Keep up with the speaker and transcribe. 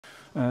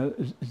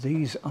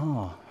These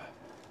are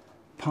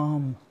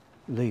palm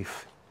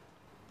leaf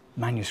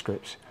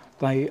manuscripts.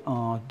 They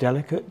are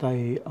delicate,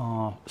 they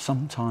are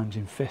sometimes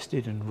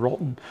infested and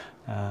rotten,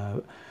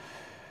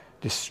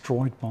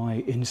 destroyed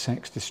by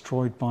insects,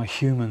 destroyed by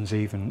humans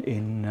even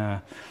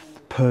in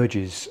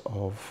purges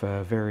of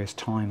various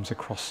times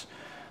across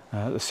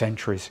the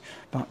centuries.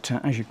 But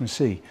as you can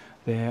see,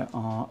 there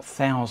are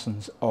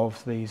thousands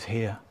of these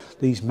here.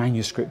 These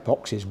manuscript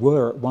boxes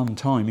were at one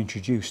time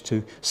introduced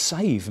to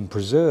save and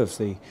preserve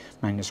the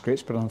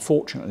manuscripts, but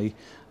unfortunately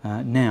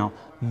now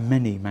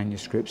many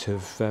manuscripts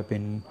have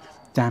been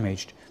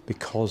damaged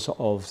because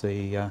of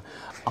the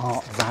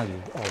art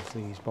value of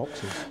these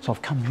boxes. So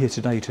I've come here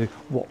today to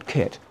Wat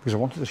Ket because I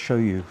wanted to show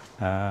you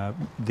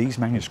these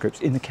manuscripts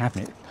in the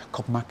cabinet.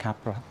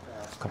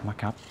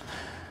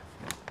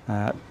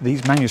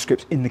 These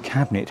manuscripts in the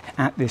cabinet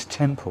at this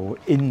temple,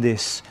 in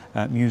this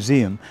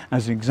museum,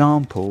 as an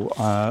example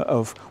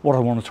of what I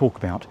want to talk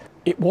about.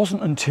 It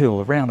wasn't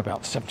until around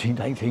about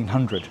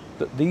 1800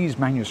 that these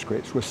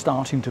manuscripts were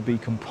starting to be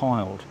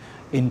compiled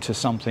into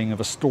something of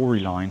a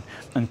storyline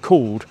and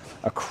called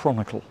a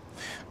chronicle.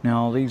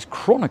 Now these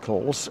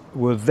chronicles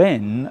were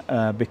then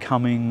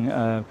becoming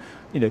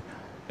you know,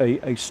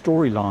 a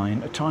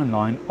storyline, a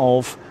timeline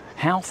of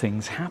how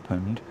things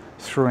happened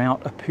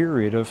throughout a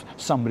period of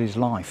somebody's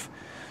life,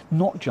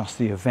 not just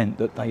the event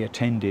that they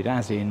attended,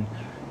 as in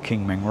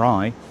King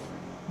Mengrai.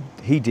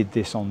 He did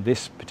this on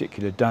this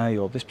particular day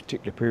or this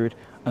particular period,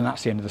 and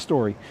that's the end of the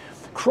story.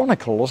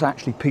 Chronicles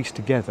actually pieced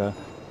together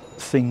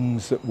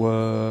things that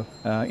were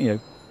you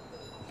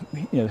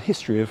know,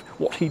 history of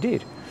what he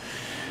did.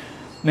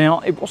 Now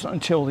it wasn't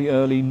until the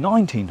early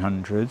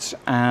 1900s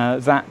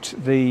that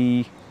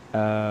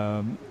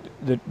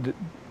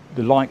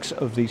the likes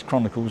of these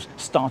chronicles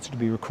started to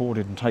be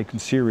recorded and taken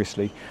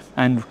seriously,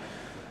 and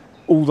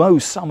although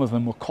some of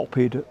them were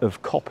copied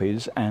of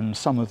copies and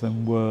some of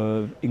them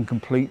were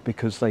incomplete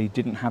because they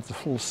didn't have the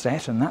full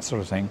set and that sort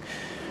of thing,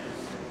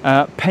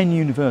 Penn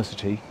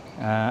University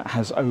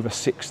has over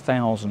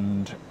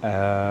 6,000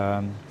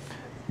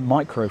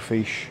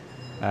 microfiche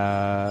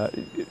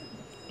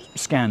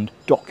scanned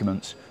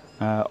documents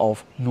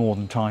of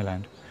northern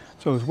Thailand.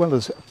 So as well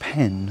as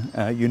Penn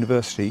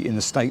University in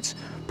the States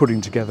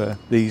putting together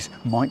these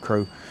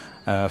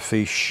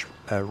microfiche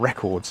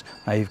records,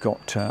 they've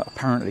got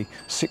apparently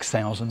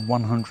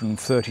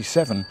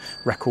 6,137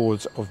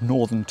 records of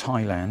northern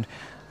Thailand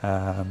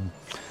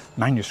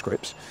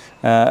manuscripts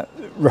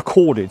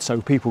recorded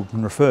so people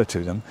can refer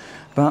to them.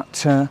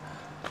 But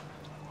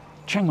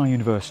Chiang Mai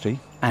University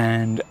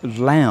and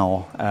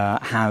Lao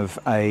have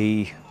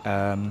a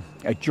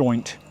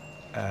joint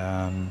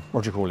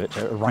what do you call it,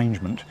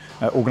 arrangement,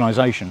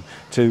 organisation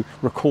to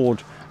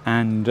record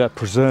and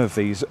preserve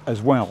these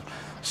as well.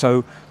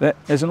 So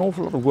there's an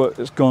awful lot of work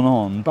that's gone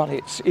on, but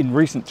it's in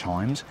recent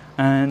times,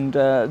 and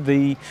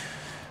the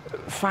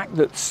fact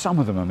that some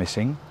of them are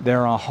missing,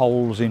 there are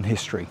holes in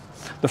history.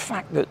 The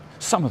fact that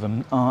some of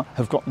them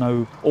have got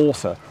no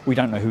author, we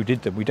don't know who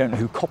did them, we don't know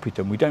who copied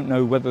them, we don't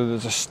know whether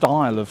there's a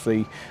style of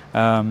the,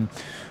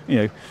 you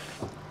know,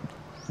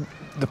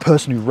 the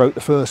person who wrote the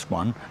first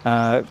one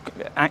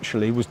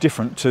actually was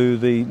different to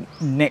the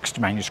next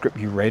manuscript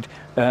you read.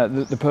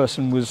 The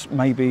person was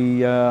maybe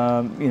you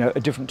know, a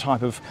different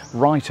type of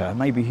writer,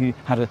 maybe he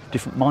had a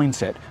different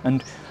mindset,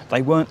 and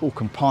they weren't all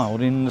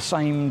compiled in the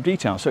same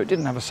detail. So it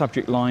didn't have a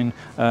subject line,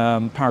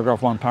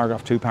 paragraph 1,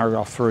 paragraph 2,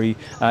 paragraph 3,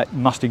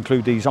 must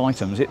include these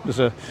items. It was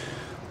a,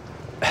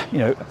 you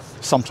know,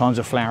 sometimes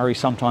a flowery,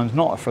 sometimes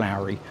not a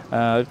flowery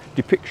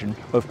depiction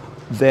of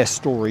their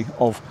story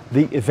of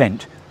the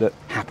event that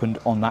happened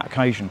on that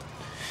occasion.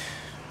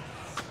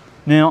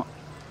 Now,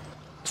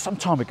 some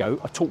time ago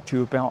I talked to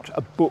you about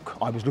a book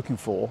I was looking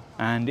for,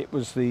 and it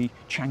was the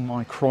Chiang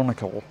Mai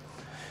Chronicle.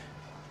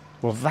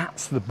 Well,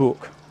 that's the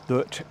book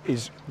that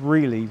is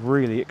really,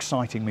 really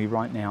exciting me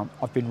right now.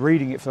 I've been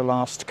reading it for the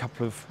last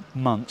couple of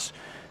months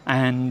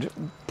and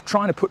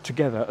trying to put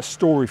together a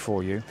story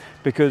for you,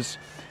 because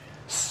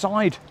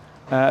besides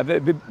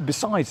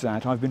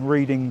that, I've been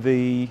reading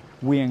the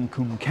Wiang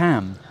Kum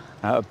Kam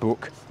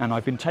book, and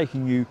I've been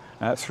taking you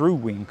through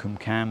Wiang Kum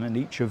Kam and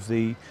each of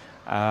the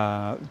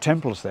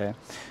temples there.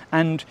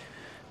 And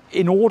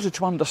in order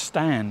to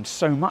understand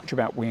so much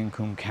about Wiang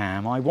Kum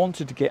Kam, I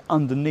wanted to get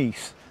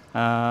underneath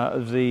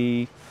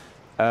the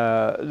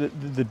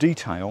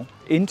detail,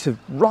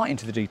 right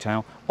into the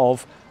detail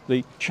of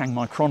the Chiang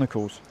Mai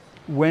Chronicles.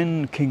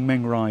 When King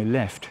Mengrai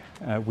left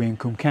Wiang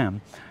Kum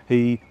Kam,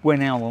 he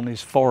went out on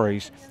his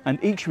forays, and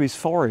each of his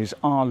forays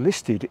are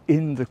listed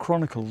in the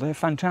chronicle. They're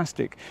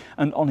fantastic.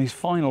 And on his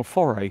final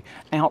foray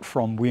out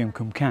from Wiang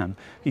Kum Kam,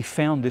 he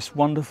found this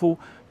wonderful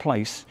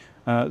place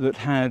that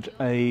had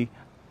an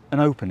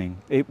opening.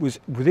 It was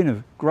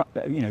within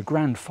a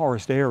grand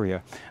forest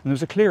area, and there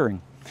was a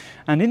clearing.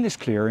 And in this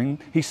clearing,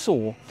 he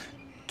saw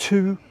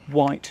 2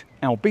 white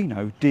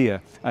albino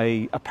deer,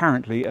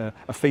 apparently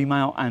a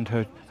female and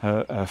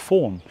her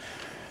fawn.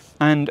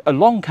 And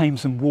along came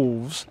some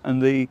wolves,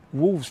 and the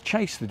wolves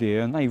chased the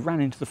deer and they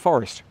ran into the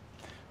forest.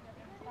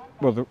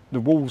 Well, the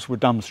wolves were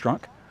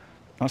dumbstruck.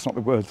 That's not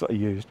the words that I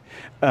used.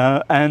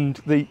 And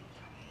the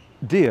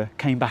deer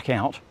came back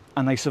out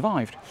and they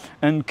survived.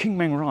 And King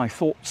Mengrai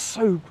thought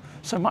so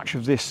much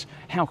of this,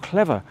 how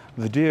clever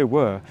the deer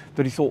were,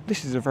 that he thought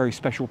this is a very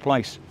special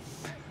place.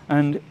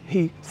 And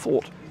he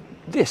thought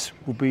this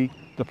would be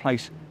the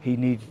place he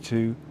needed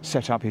to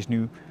set up his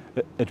new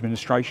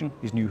administration,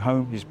 his new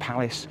home, his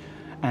palace,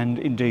 and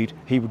indeed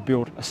he would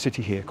build a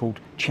city here called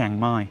Chiang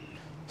Mai.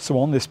 So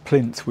on this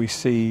plinth we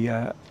see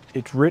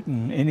it's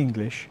written in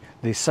English,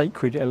 the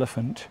sacred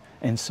elephant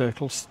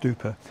encircled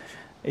stupa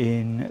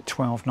in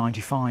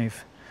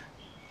 1295.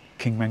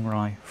 King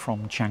Mengrai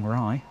from Chiang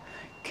Rai,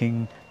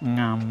 King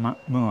Ngam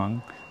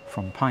Muang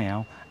from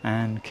Payao,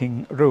 and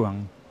King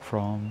Ruang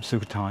from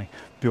Sukhothai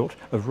built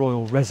a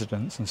royal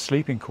residence and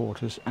sleeping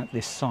quarters at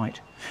this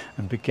site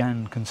and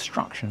began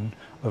construction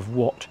of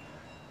Wat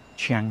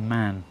Chang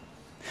Man.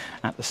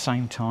 At the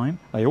same time,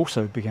 they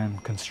also began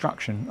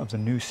construction of the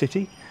new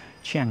city,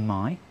 Chiang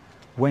Mai.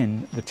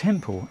 When the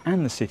temple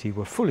and the city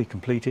were fully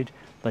completed,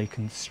 they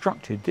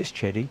constructed this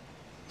chedi,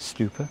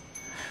 stupa,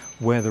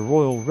 where the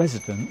royal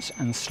residence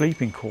and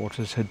sleeping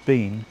quarters had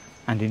been,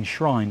 and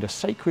enshrined a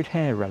sacred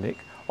hair relic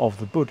of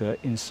the Buddha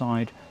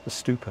inside the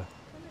stupa.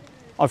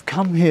 I've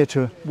come here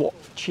to Wat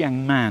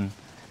Chang Man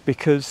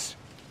because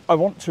I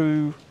want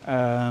to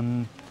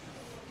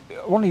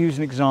use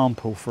an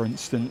example, for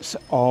instance,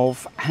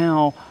 of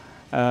how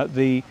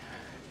the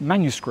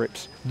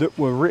manuscripts that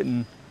were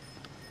written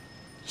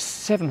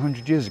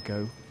 700 years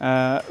ago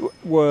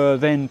were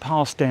then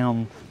passed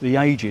down the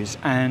ages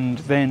and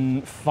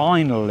then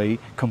finally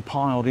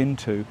compiled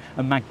into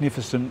a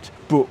magnificent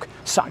book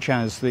such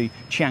as the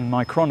Chiang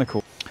Mai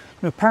Chronicle.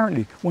 Now,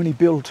 apparently when he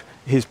built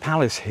his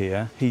palace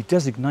here, he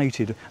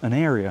designated an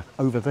area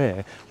over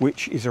there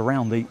which is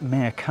around the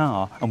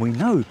Mengrai, and we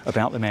know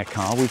about the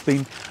Mengrai. We've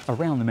been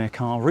around the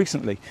Mengrai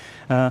recently.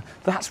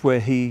 That's where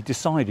he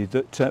decided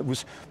that it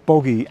was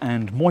boggy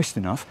and moist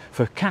enough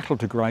for cattle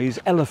to graze,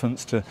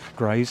 elephants to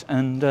graze,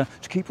 and to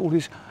keep all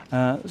his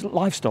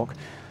livestock.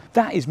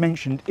 That is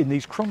mentioned in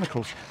these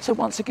chronicles. So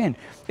once again,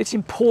 it's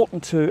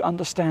important to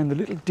understand the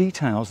little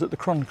details that the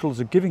chronicles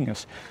are giving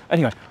us.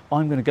 Anyway,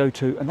 I'm going to go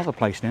to another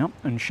place now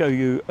and show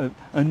you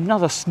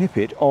another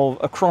snippet of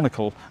a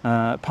chronicle,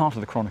 part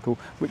of the chronicle,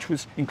 which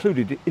was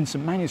included in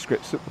some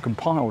manuscripts that were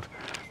compiled.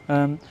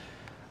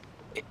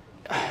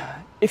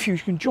 If you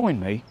can join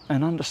me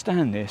and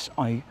understand this,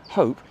 I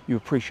hope you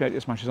appreciate it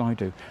as much as I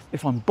do.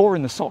 If I'm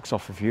boring the socks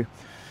off of you,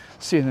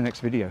 see you in the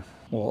next video.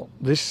 Well,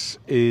 this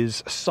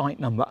is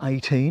site number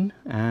 18,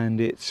 and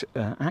it's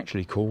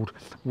actually called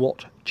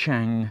Wat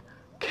Chang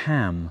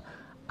Kam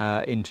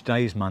in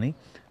today's money,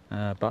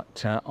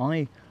 but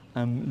I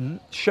am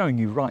showing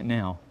you right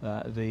now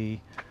the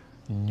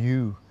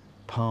new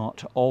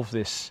part of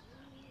this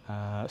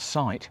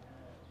site,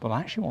 but I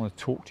actually want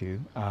to talk to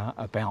you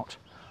about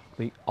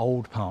the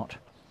old part.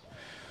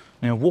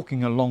 Now,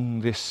 walking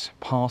along this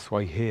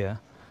pathway here,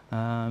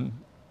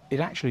 it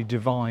actually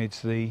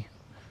divides the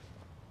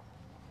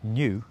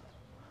new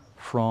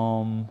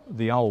from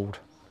the old,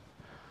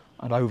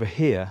 and over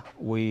here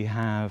we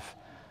have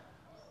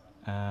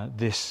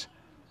this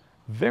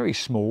very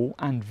small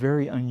and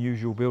very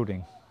unusual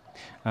building.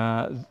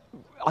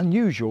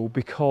 Unusual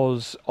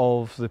because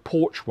of the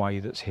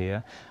porchway that's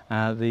here,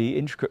 the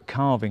intricate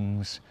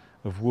carvings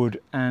of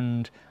wood,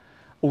 and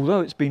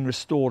although it's been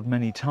restored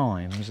many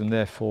times and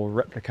therefore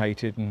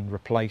replicated and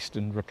replaced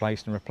and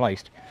replaced and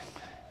replaced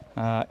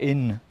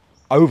in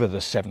over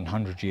the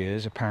 700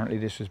 years, apparently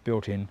this was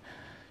built in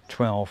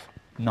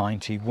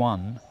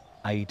 1291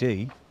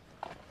 AD.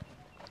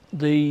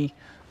 The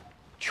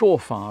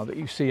chawfar that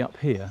you see up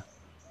here,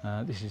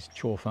 this is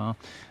chawfar,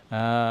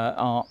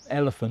 are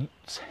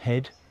elephant's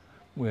head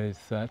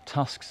with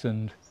tusks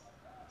and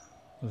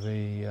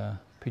the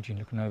pigeon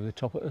looking over the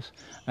top of us,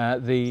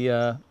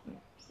 the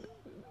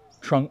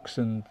trunks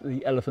and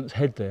the elephant's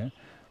head there,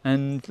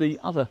 and the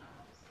other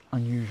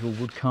unusual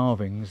wood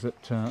carvings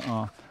that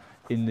are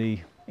in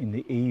the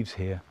eaves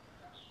here.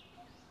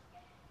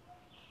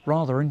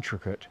 Rather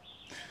intricate.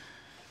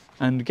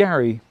 And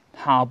Gary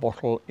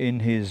Harbottle, in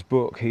his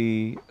book,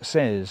 he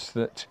says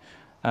that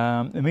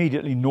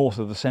immediately north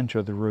of the centre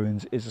of the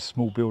ruins is a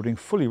small building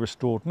fully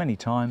restored many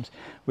times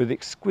with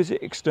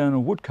exquisite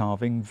external wood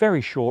carving,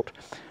 very short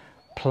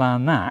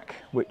planak,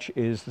 which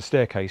is the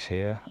staircase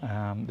here.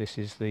 This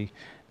is the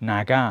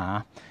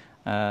Nagar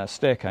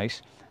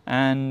staircase,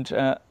 and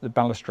the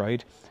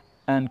balustrade,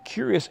 and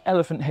curious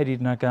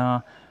elephant-headed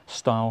Nagar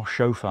style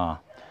chauffar,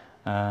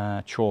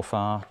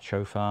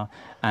 chauffar,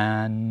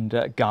 and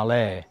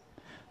galet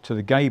to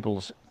the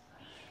gables.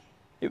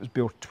 It was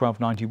built in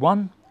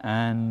 1291,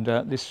 and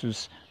this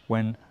was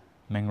when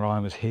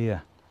Mengrai was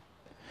here.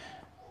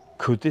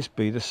 Could this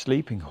be the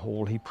sleeping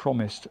hall he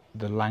promised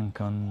the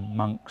Lankan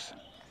monks?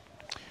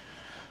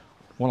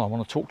 Well, I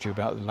want to talk to you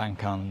about the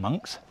Lankan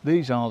monks.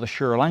 These are the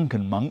Sri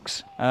Lankan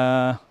monks.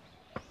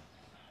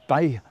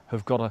 They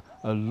have got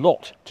a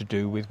lot to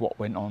do with what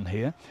went on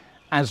here,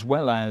 as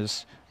well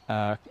as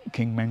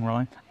King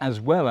Mengrai, as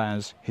well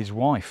as his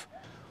wife.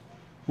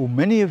 Well,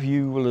 many of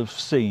you will have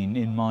seen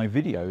in my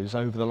videos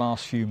over the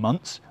last few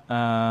months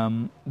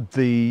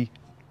the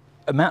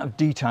amount of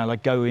detail I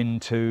go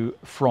into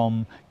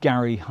from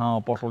Gary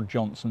Harbottle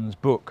Johnson's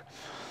book,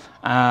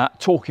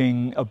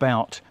 talking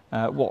about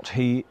what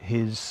he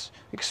is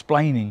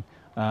explaining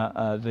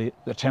the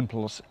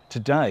temples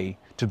today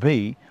to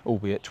be,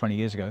 albeit 20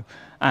 years ago,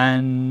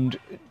 and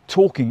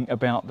talking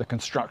about the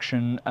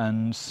construction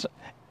and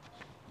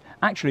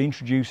actually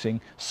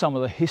introducing some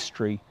of the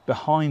history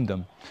behind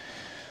them.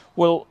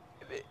 Well,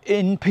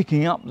 in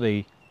picking up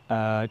the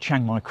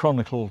Chiang Mai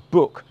Chronicle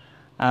book,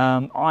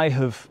 I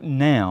have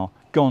now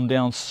gone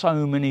down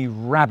so many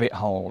rabbit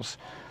holes.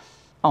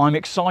 I'm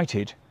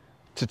excited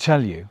to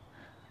tell you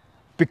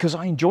because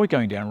I enjoy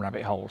going down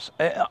rabbit holes.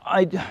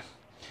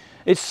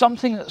 It's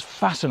something that's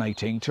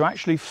fascinating to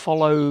actually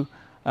follow,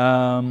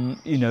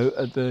 you know,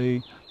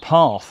 the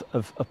path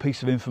of a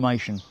piece of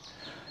information.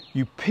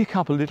 You pick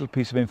up a little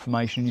piece of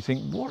information, you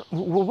think,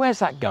 where's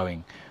that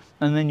going?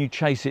 And then you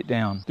chase it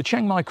down. The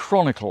Chiang Mai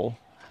Chronicle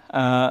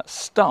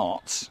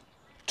starts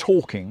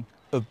talking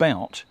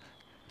about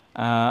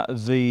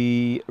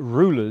the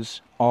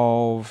rulers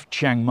of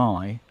Chiang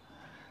Mai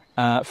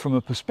from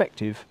a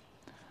perspective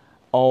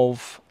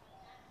of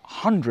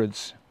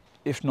hundreds,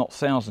 if not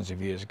thousands of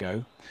years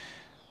ago,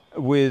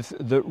 with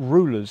the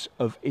rulers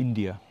of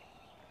India.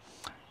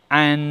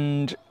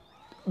 And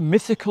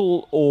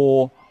mythical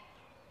or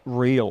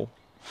real,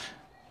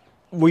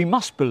 we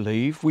must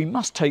believe, we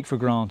must take for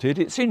granted,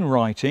 it's in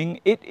writing,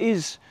 it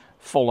is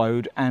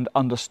followed and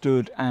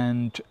understood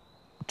and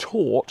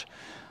taught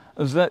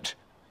that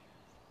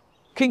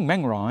King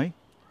Mengrai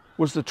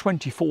was the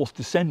 24th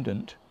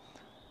descendant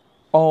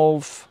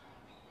of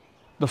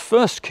the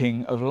first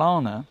king of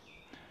Lanna,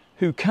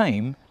 who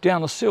came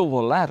down a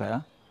silver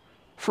ladder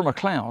from a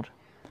cloud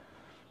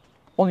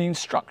on the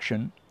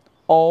instruction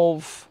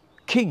of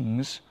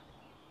kings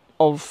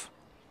of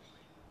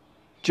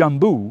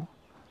Jambu,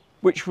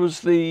 which was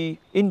the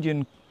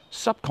Indian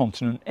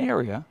subcontinent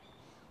area,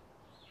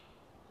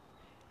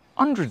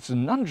 hundreds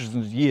and hundreds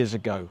of years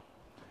ago.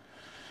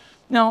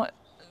 Now,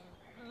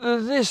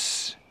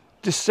 this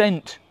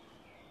descent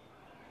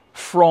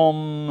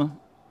from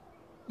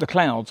the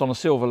clouds on a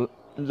silver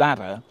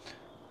ladder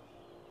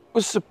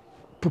was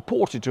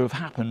purported to have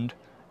happened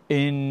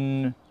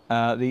in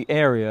the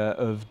area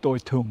of Doi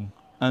Tung,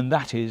 and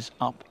that is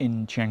up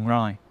in Chiang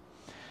Mai.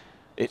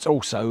 It's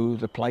also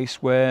the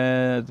place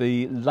where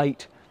the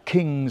late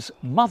king's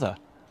mother,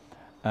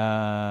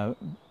 God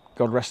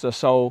rest her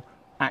soul,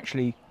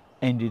 actually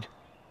ended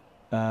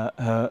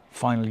her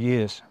final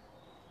years.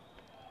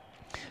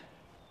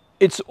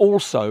 It's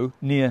also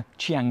near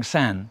Chiang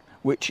San,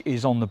 which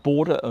is on the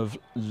border of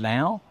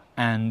Laos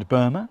and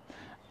Burma,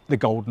 the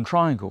Golden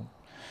Triangle.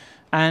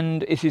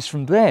 And it is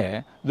from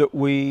there that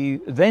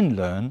we then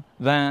learn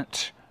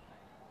that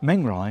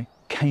Mengrai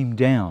came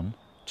down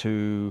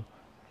to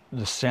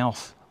the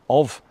south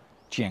of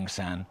Chiang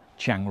San,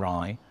 Chiang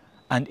Rai,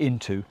 and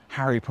into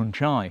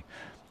Haripunchai.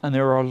 And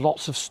there are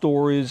lots of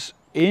stories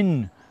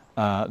in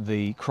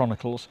the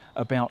chronicles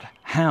about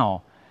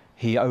how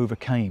he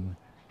overcame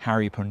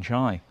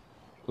Haripunchai,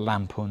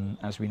 Lampun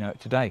as we know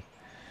it today.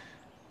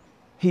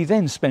 He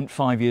then spent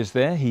 5 years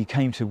there. He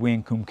came to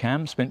Wiang Kum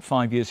Kam, spent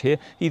 5 years here.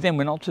 He then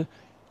went on to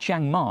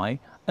Chiang Mai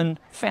and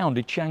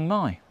founded Chiang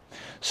Mai.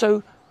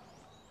 So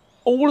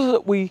all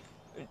that we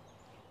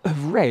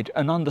have read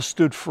and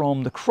understood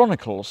from the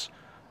chronicles,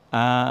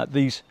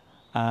 these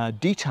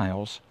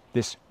details,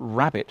 this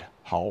rabbit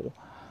hole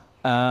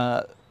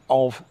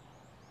of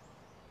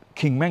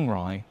King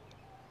Mengrai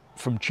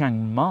from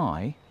Chiang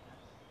Mai,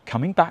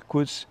 coming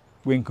backwards,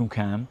 Wiang Kum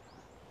Kam,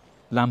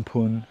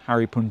 Lampun,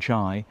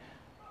 Haripunchai,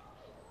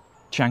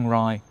 Chiang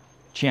Rai,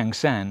 Chiang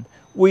San,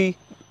 we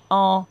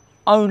are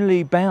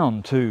only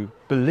bound to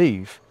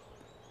believe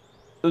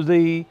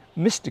the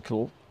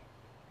mystical,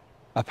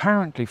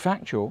 apparently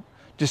factual,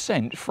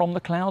 descent from the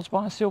clouds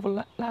by a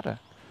silver ladder.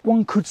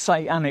 One could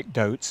say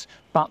anecdotes,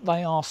 but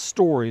they are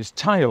stories,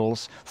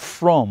 tales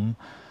from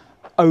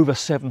over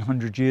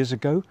 700 years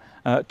ago,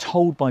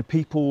 told by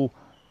people.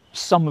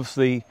 Some of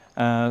the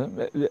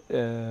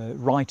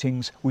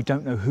writings, we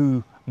don't know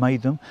who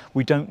made them.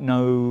 We don't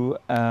know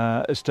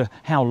as to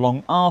how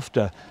long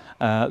after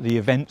the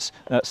events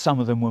some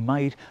of them were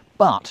made,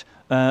 but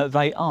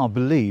they are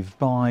believed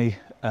by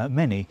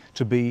many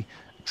to be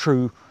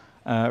true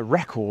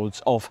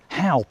records of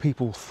how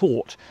people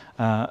thought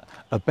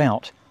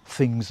about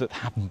things that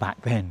happened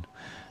back then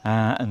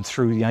and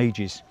through the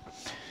ages.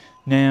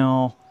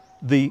 Now,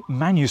 the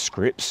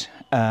manuscripts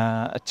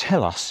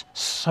tell us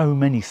so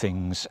many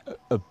things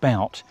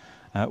about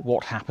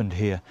what happened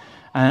here.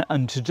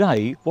 And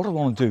today, what I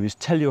want to do is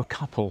tell you a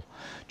couple,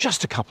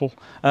 just a couple.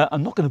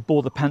 I'm not going to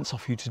bore the pants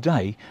off you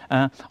today.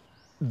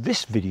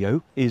 This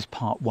video is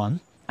part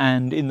one,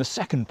 and in the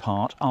second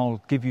part,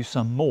 I'll give you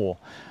some more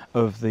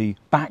of the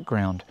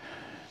background.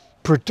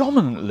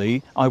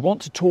 Predominantly, I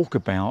want to talk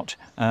about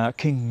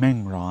King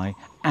Mengrai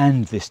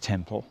and this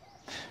temple,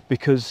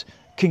 because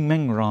King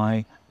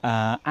Mengrai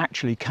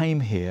actually came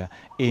here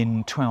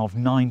in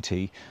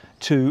 1290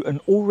 to an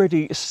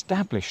already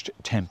established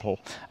temple,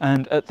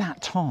 and at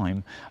that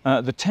time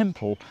the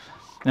temple,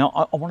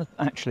 now I want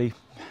to actually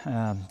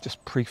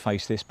just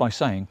preface this by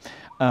saying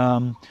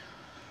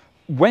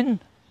when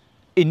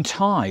in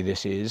Thai,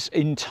 this is,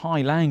 in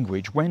Thai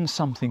language, when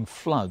something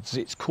floods,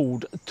 it's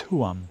called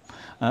tuam.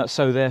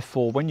 So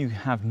therefore, when you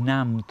have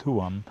Nam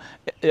Tuam,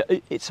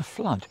 it's a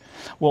flood.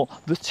 Well,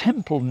 the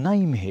temple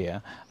name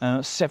here,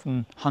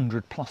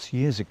 700 plus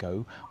years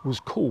ago, was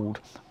called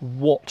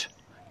Wat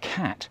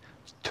Ket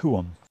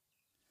Karaam.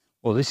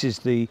 Well, this is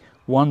the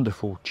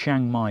wonderful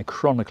Chiang Mai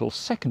Chronicle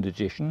 2nd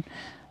edition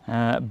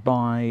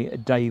by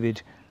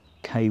David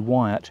K.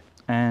 Wyatt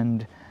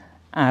and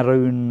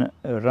Arun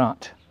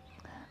Rat.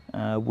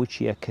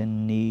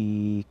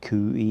 Wichiakani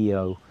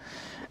Kuio.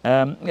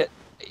 I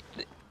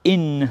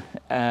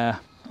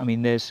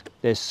mean, there's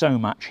so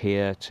much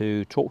here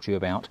to talk to you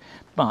about,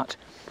 but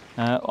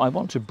I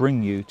want to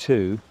bring you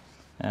to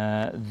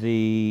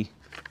I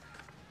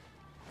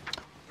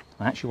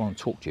actually want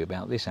to talk to you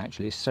about this.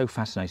 Actually, it's so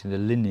fascinating, the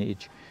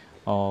lineage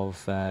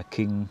of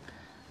King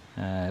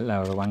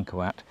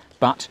Lavalier.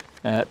 But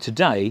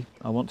today,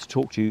 I want to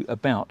talk to you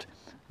about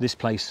this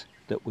place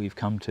that we've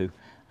come to,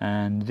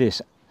 and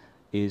this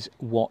is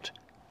Wat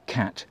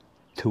Ket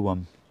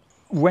Karaam.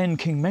 When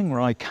King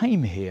Mengrai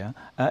came here,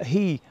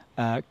 he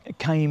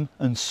came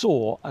and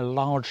saw a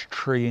large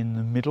tree in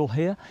the middle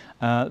here.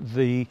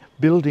 The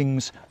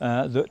buildings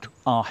that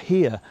are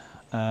here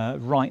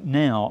right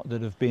now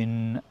that have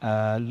been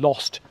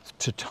lost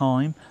to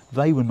time,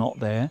 they were not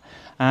there,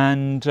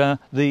 and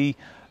the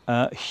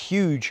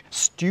huge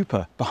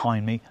stupa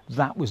behind me,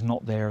 that was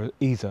not there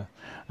either.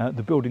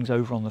 The buildings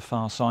over on the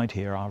far side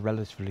here are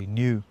relatively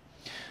new.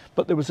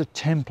 But there was a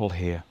temple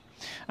here,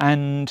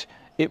 and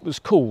it was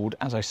called,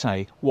 as I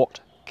say, Wat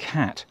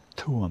Ket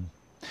Karaam.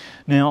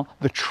 Now,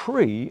 the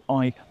tree,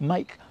 I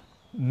make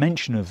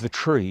mention of the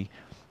tree.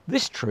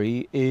 This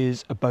tree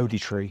is a Bohdi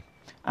tree,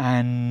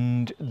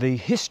 and the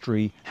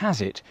history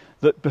has it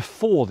that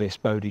before this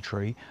Bohdi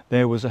tree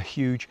there was a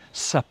huge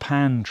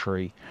sapan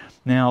tree.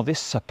 Now,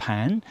 this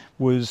sapan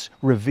was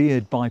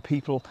revered by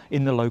people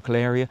in the local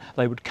area.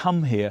 They would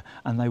come here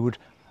and they would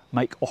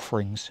make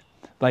offerings.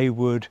 They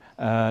would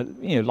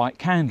light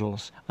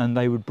candles, and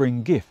they would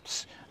bring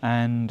gifts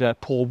and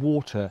pour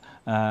water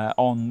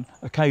on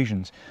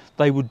occasions.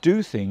 They would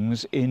do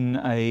things in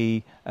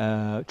a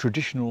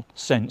traditional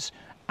sense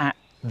at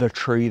the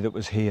tree that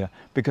was here,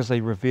 because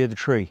they revere the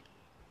tree.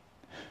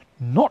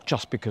 Not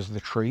just because of the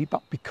tree,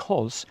 but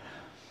because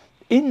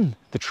in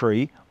the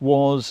tree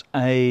was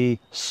a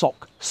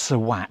sok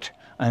sawat,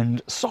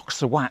 and sok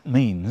sawat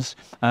means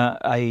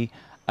a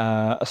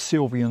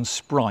Sylvian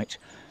sprite.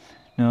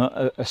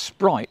 Now, a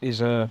sprite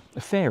is a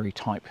fairy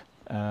type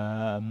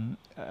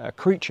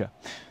creature,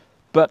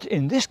 but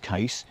in this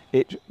case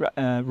it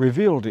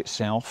revealed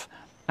itself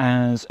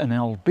as an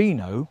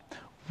albino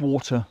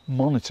water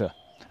monitor,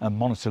 a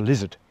monitor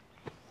lizard.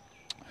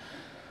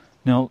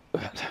 Now,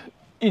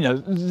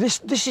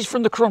 this is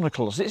from the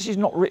chronicles. This is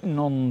not written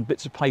on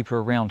bits of paper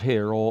around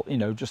here, or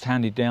just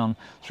handed down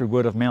through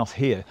word of mouth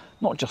here.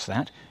 Not just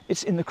that,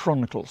 it's in the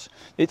chronicles.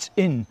 It's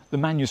in the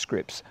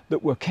manuscripts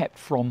that were kept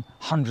from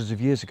hundreds of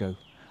years ago.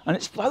 And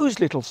it's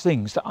those little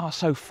things that are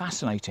so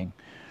fascinating.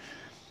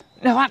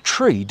 Now, that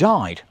tree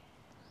died.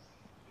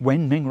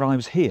 When Mengrai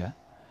was here,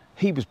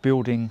 he was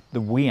building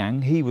the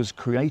Wiang, he was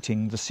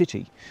creating the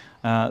city,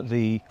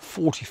 the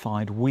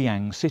fortified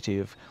Wiang city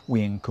of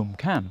Wiang Kum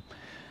Kam.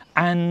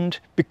 And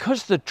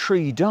because the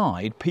tree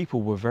died,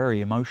 people were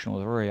very emotional,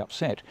 they were very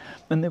upset.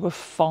 And there were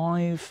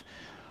 5,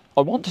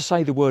 I want to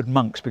say the word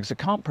monks, because I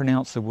can't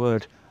pronounce the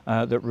word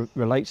that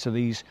relates to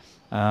these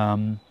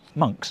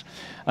monks,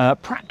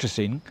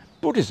 practicing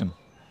Buddhism.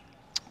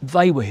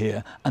 They were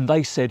here and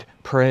they said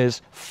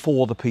prayers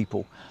for the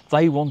people.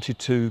 They wanted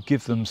to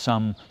give them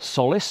some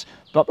solace,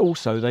 but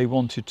also they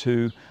wanted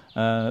to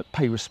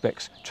pay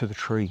respects to the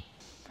tree.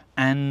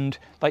 And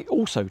they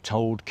also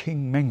told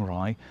King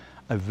Mengrai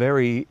a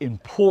very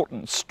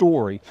important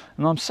story.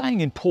 And I'm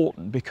saying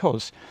important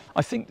because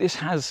I think this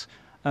has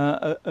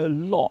a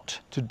lot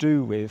to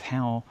do with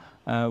how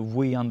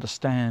we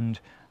understand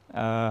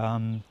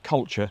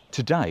culture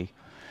today.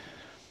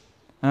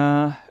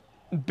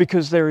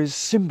 Because there is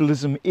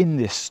symbolism in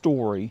this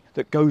story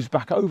that goes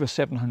back over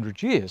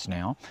 700 years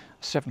now,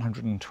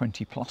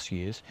 720 plus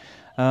years,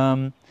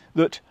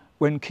 that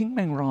when King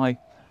Mengrai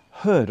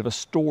heard of a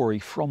story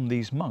from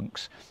these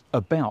monks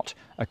about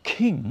a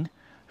king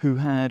who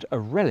had a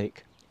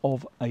relic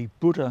of a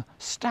Buddha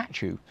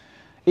statue,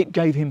 it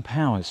gave him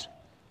powers.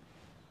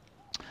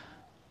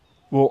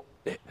 Well,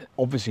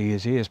 obviously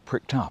his ears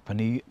pricked up, and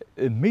he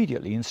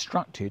immediately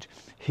instructed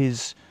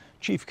his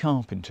chief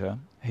carpenter,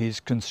 his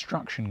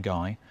construction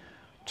guy,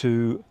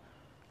 to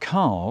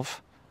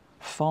carve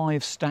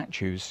 5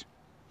 statues,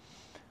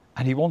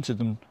 and he wanted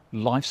them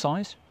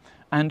life-size.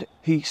 And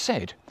he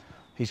said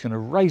he's going to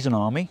raise an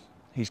army,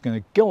 he's going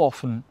to go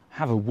off and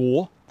have a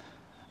war,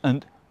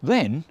 and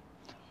then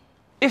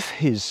if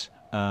his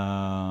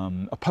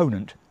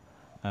opponent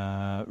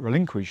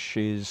relinquish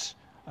his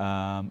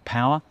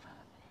power,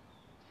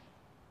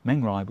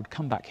 Mengrai would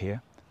come back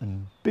here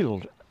and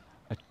build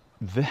a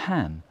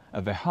vihan,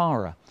 a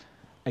vihara,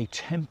 a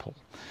temple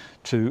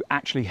to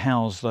actually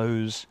house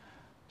those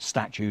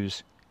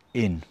statues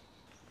in.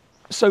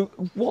 So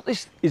what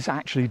this is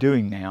actually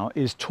doing now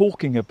is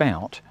talking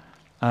about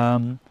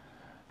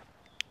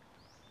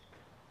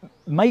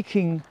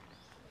making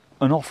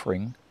an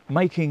offering,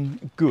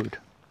 making good.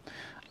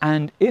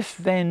 And if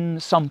then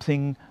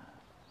something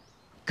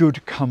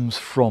good comes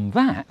from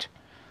that,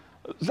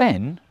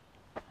 then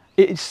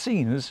it is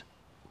seen as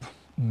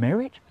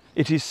merit,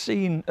 it is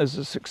seen as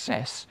a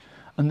success,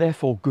 and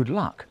therefore good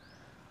luck.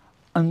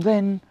 And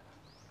then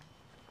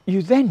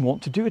you then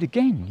want to do it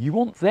again. You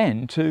want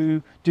then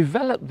to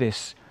develop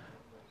this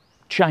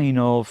chain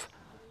of,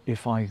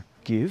 if I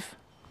give,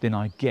 then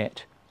I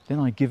get, then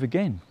I give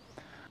again.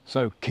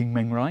 So King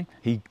Mengrai,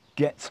 he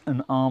gets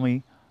an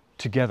army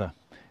together.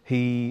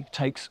 He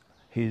takes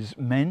his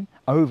men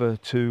over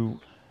to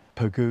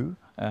Pegu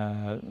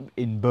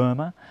in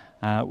Burma,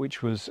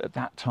 which was at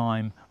that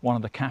time one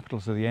of the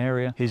capitals of the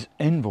area. His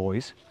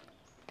envoys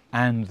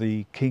and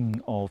the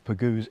king of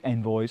Pegu's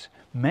envoys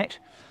met.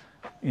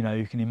 You know,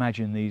 you can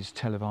imagine these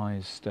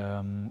televised,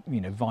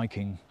 you know,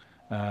 Viking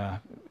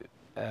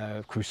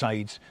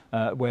crusades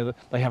where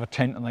they have a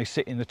tent and they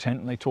sit in the tent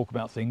and they talk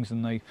about things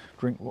and they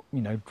drink,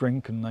 you know,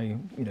 and they,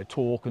 you know,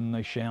 talk and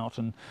they shout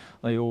and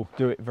they all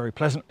do it very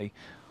pleasantly.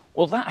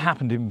 Well, that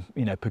happened in,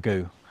 you know,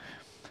 Pegu,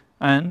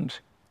 and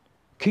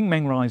King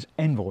Mengrai's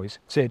envoys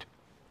said,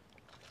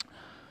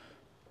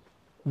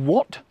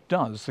 "What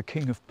does the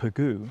king of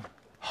Pegu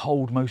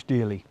hold most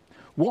dearly?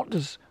 What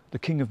does the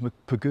king of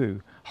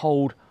Pegu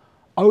hold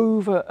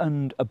over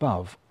and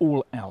above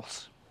all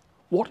else?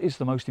 What is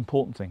the most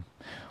important thing?"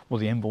 Well,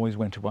 the envoys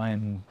went away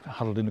and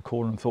huddled in a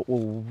corner and thought, "Well,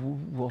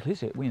 what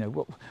is it? You know,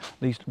 what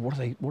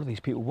do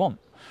these people want?"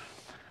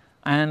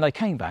 And they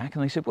came back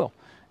and they said, "Well,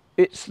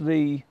 it's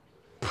the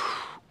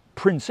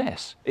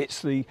princess.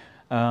 It's the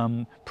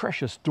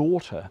precious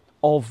daughter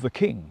of the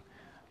king.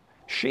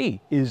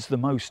 She is the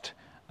most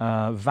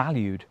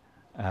valued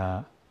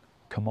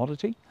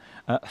commodity,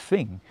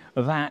 thing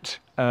that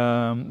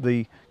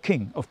the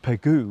king of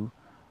Pegu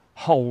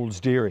holds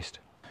dearest."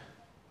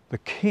 The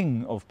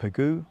king of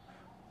Pegu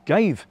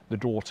gave the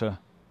daughter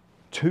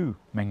to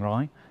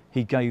Mengrai.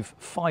 He gave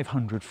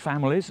 500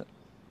 families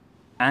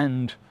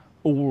and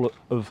all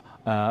of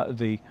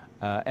the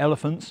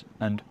elephants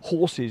and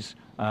horses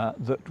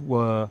that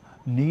were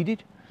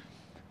needed.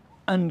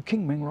 And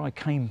King Mengrai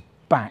came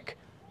back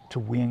to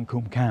Wiang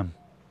Kum Kam.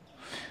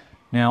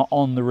 Now,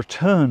 on the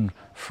return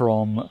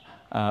from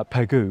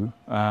Pegu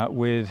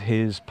with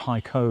his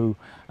Paiko,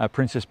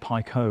 Princess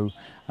Paiko,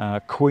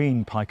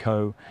 Queen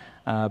Paiko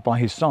by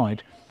his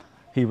side,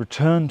 he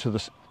returned to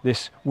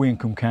this Wiang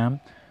Kum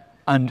Kam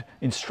and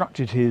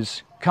instructed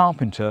his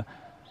carpenter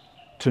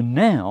to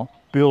now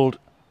build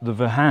the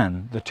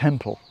vihan, the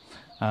temple,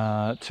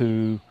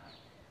 to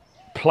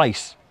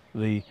place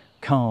the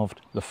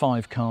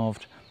 5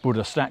 carved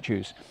Buddha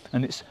statues.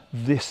 And it's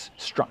this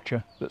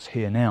structure that's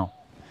here now.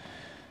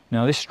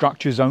 Now, this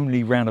structure is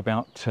only round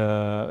about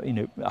you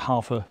know,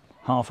 half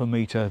a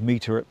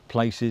metre at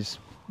places,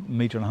 1.5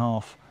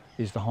 metres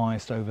is the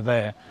highest over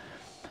there.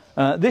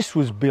 This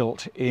was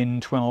built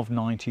in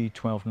 1290,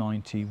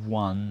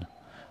 1291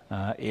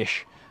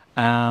 ish,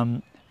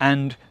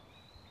 and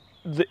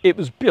it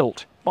was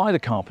built by the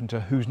carpenter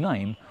whose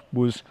name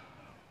was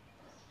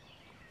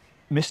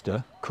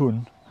Mr.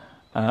 Kun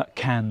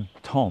Kan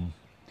Tom.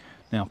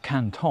 Now,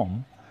 Kan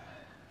Tom,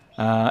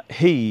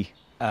 he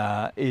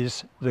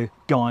is the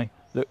guy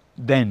that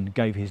then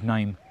gave his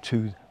name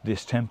to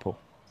this temple.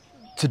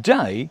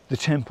 Today, the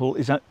temple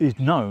is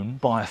known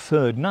by a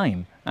third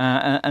name,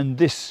 and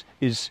this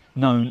is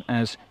known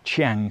as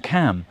Chiang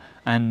Kam,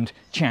 and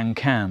Chiang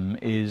Kam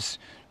is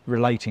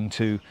relating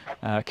to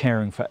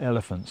caring for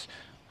elephants.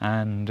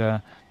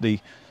 And the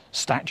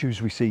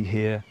statues we see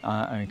here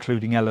are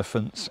including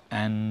elephants,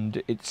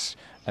 and it's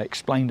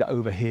explained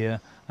over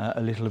here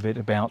a little bit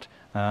about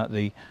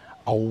the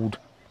old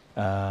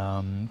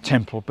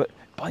temple, but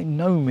by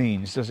no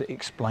means does it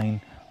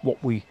explain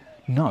what we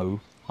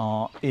know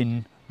are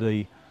in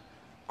the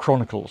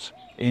chronicles,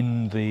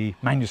 in the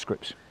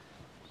manuscripts.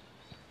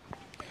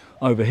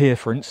 Over here,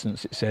 for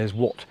instance, it says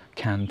Wat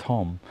Chang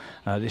Tom.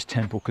 This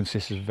temple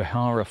consists of a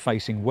vihara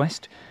facing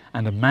west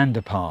and a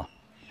mandapa,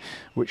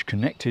 which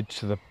connected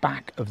to the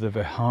back of the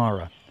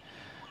vihara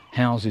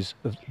houses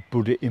a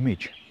Buddha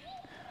image.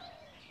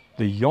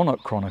 The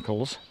Yonok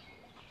Chronicles,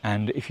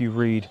 and if you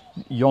read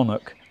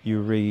Yonok, you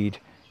read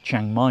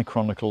Chiang Mai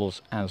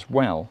Chronicles as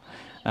well,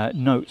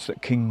 notes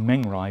that King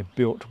Mengrai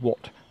built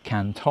Wat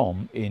Chang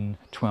Tom in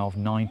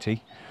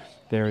 1290.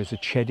 There is a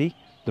chedi,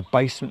 the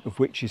basement of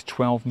which is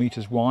 12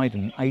 metres wide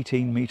and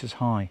 18 metres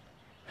high.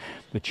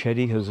 The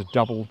chedi has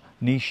double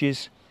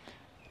niches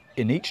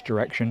in each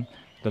direction.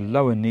 The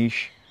lower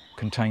niche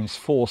contains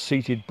 4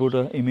 seated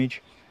Buddha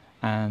image,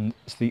 and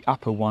the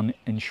upper one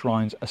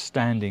enshrines a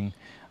standing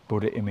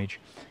Buddha image.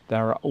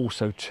 There are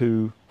also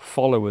 2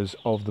 followers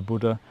of the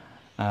Buddha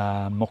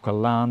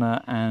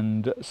Mokalana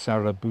and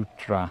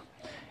Saraputra,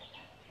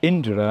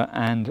 Indra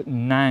and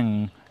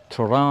Nang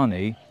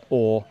Torani,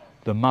 or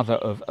the Mother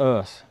of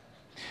Earth.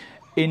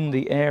 In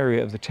the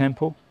area of the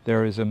temple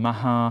there is a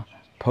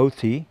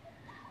Mahapoti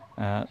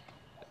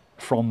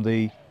from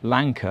the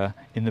Lanka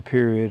in the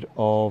period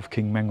of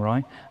King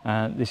Mengrai.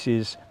 This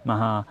is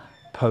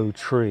Po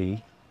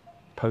Tree,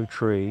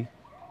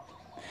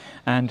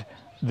 and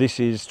this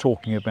is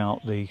talking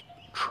about the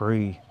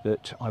tree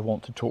that I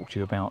want to talk to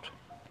you about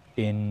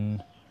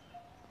in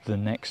the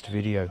next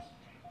video.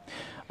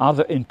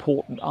 Other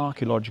important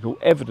archaeological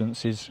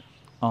evidences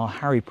are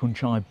Hari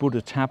Punchai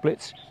Buddha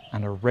tablets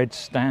and a red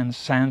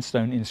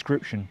sandstone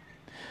inscription.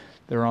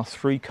 There are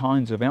 3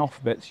 kinds of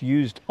alphabets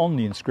used on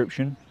the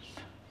inscription: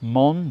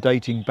 Mon,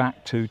 dating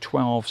back to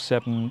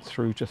 1207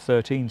 through to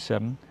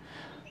 1307,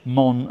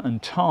 Mon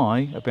and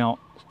Tai, about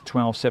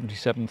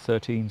 1277,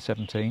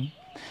 1317,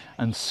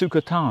 and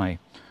Sukhothai,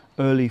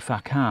 early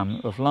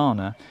Fakam of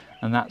Lanna,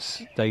 and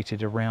that's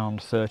dated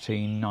around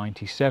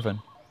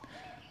 1397.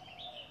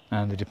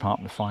 And the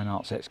Department of Fine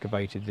Arts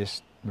excavated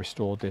this,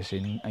 restored this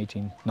in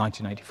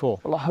 1984.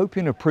 Well, I hope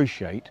you can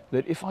appreciate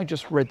that if I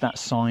just read that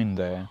sign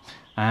there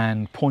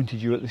and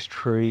pointed you at this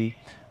tree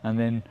and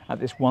then at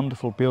this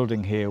wonderful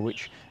building here,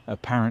 which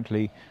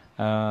apparently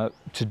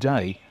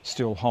today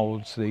still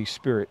holds the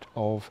spirit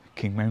of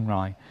King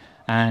Mengrai,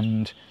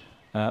 and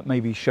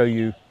maybe show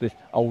you the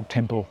old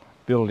temple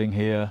building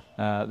here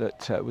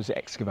that was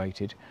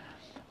excavated,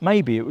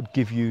 maybe it would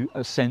give you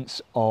a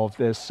sense of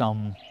there's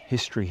some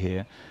history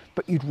here,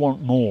 but you'd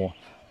want more.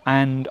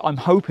 And I'm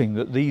hoping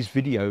that these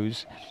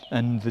videos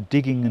and the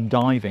digging and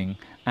diving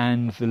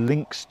and the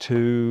links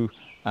to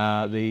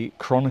the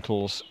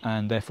chronicles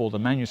and therefore the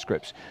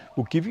manuscripts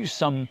will give you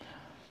some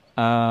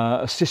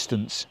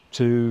assistance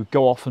to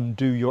go off and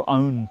do your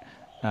own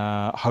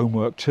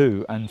homework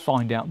too, and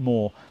find out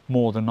more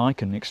than I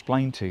can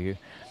explain to you.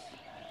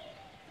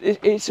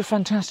 It's a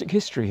fantastic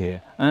history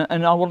here,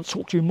 and I want to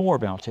talk to you more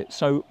about it.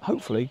 So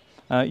hopefully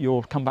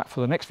you'll come back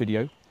for the next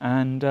video,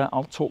 and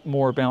I'll talk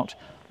more about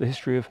the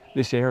history of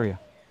this area.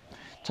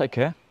 Take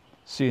care,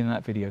 see you in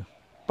that video.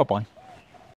 Bye bye.